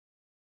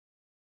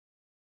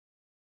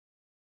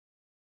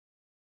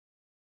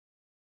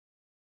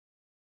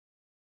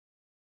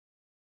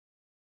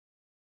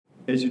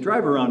As you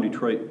drive around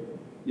Detroit,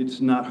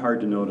 it's not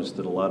hard to notice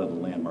that a lot of the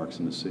landmarks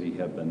in the city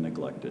have been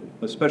neglected,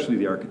 especially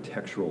the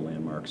architectural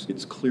landmarks.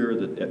 It's clear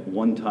that at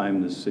one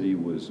time the city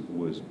was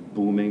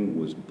booming,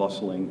 was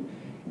bustling.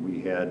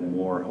 We had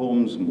more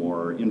homes,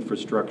 more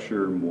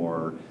infrastructure,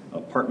 more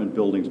apartment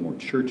buildings, more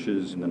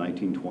churches in the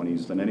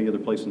 1920s than any other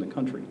place in the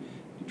country.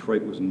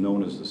 Detroit was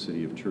known as the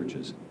city of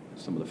churches.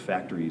 Some of the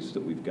factories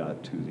that we've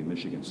got to the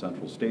Michigan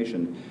Central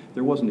Station,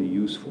 there wasn't a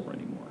use for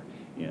anymore.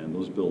 And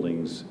those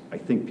buildings, I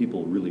think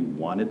people really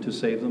wanted to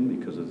save them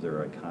because of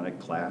their iconic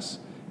class,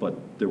 but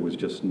there was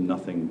just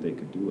nothing they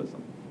could do with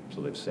them.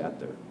 So they've sat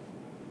there.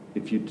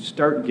 If you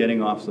start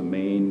getting off the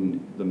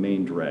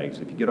main drags,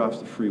 if you get off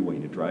the freeway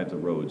and you drive the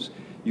roads,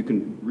 you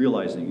can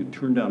realize that you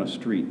turn down a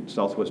street in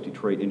Southwest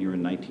Detroit and you're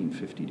in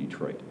 1950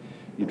 Detroit.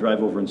 You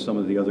drive over in some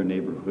of the other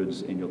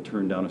neighborhoods and you'll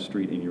turn down a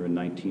street and you're in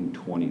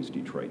 1920s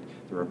Detroit.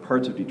 There are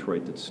parts of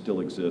Detroit that still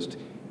exist.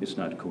 It's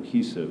not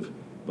cohesive,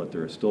 but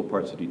there are still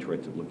parts of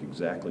Detroit that look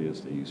exactly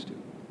as they used to.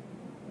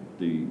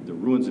 The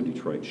ruins of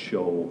Detroit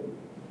show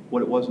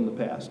what it was in the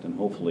past and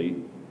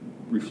hopefully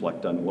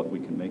reflect on what we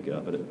can make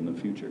of it in the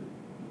future.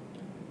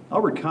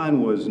 Albert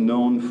Kahn was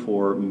known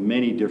for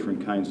many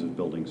different kinds of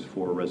buildings,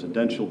 for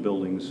residential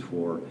buildings,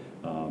 for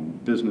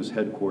business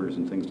headquarters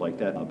and things like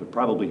that, but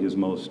probably his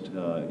most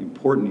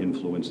important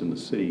influence in the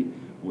city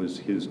was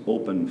his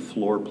open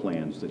floor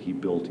plans that he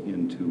built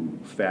into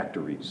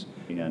factories.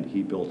 And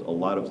he built a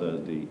lot of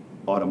the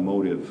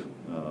automotive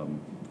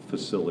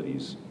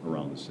facilities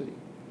around the city.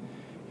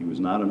 He was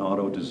not an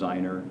auto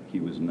designer, he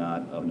was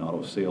not an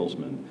auto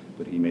salesman,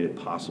 but he made it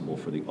possible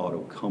for the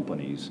auto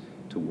companies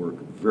to work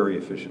very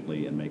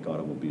efficiently and make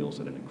automobiles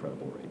at an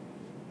incredible rate.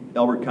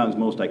 Albert Kahn's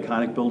most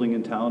iconic building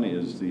in town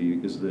is the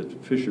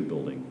Fisher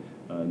Building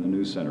in the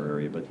News Center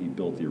area, but he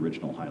built the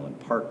original Highland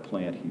Park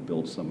plant, he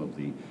built some of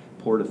the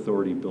Port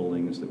Authority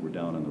buildings that were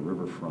down on the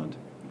riverfront.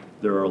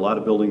 There are a lot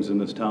of buildings in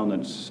this town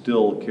that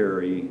still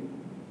carry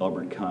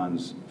Albert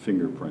Kahn's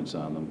fingerprints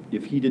on them.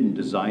 If he didn't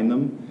design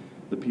them,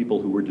 the people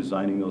who were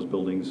designing those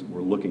buildings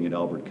were looking at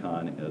Albert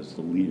Kahn as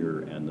the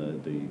leader and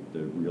the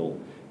real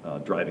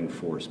driving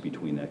force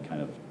between that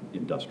kind of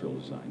industrial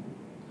design.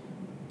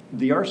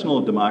 The arsenal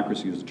of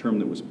democracy is a term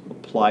that was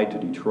applied to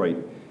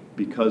Detroit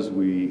because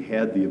we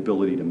had the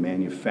ability to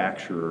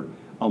manufacture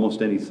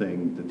almost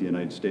anything that the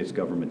United States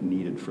government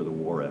needed for the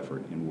war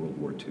effort in World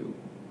War II.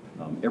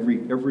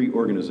 Every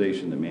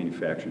organization that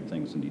manufactured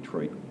things in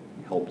Detroit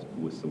helped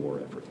with the war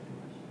effort.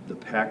 The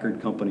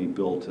Packard Company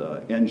built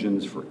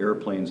engines for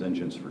airplanes,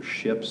 engines for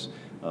ships.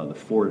 The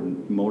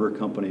Ford Motor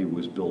Company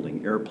was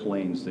building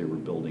airplanes. They were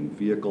building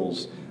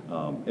vehicles,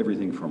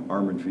 everything from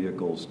armored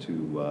vehicles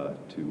to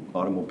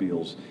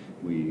automobiles.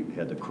 We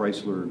had the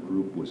Chrysler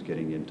Group was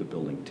getting into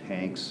building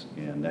tanks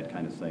and that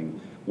kind of thing.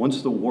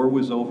 Once the war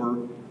was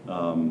over,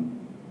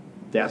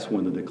 that's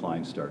when the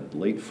decline started.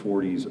 Late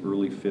 40s,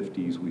 early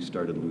 50s, we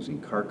started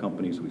losing car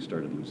companies, we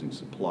started losing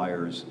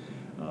suppliers,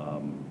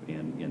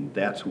 and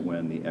that's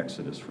when the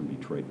exodus from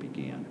Detroit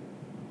began.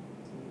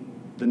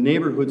 The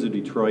neighborhoods of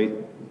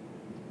Detroit,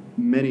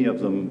 many of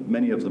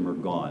them are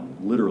gone,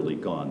 literally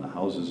gone. The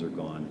houses are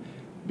gone.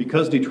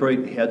 Because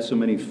Detroit had so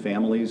many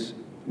families,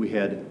 we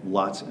had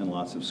lots and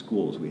lots of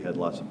schools. We had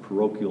lots of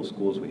parochial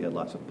schools, we had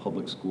lots of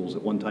public schools.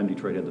 At one time,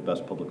 Detroit had the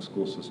best public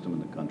school system in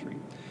the country.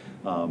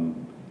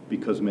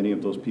 Because many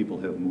of those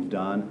people have moved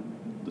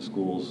on, the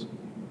schools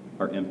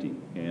are empty.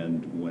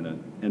 And when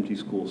an empty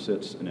school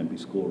sits, an empty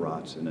school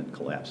rots and it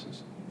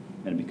collapses.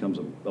 And it becomes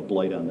a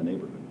blight on the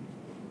neighborhood.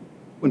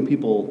 When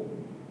people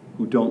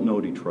who don't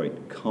know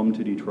Detroit come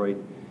to Detroit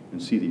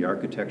and see the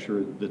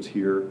architecture that's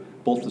here,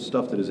 both the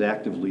stuff that is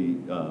actively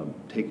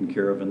taken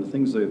care of and the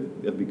things that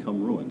have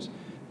become ruins,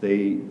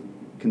 they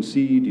can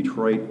see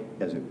Detroit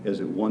as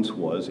it once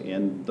was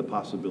and the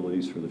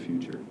possibilities for the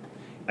future.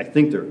 I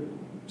think they're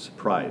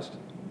surprised.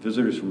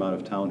 Visitors from out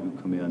of town who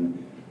come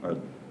in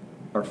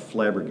are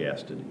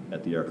flabbergasted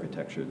at the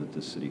architecture that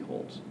this city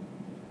holds.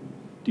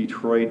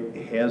 Detroit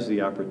has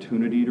the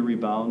opportunity to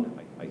rebound.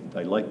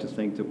 I like to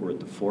think that we're at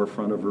the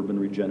forefront of urban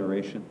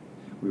regeneration.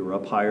 We were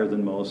up higher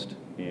than most,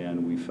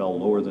 and we fell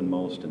lower than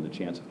most, and the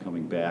chance of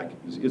coming back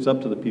is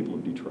up to the people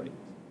of Detroit.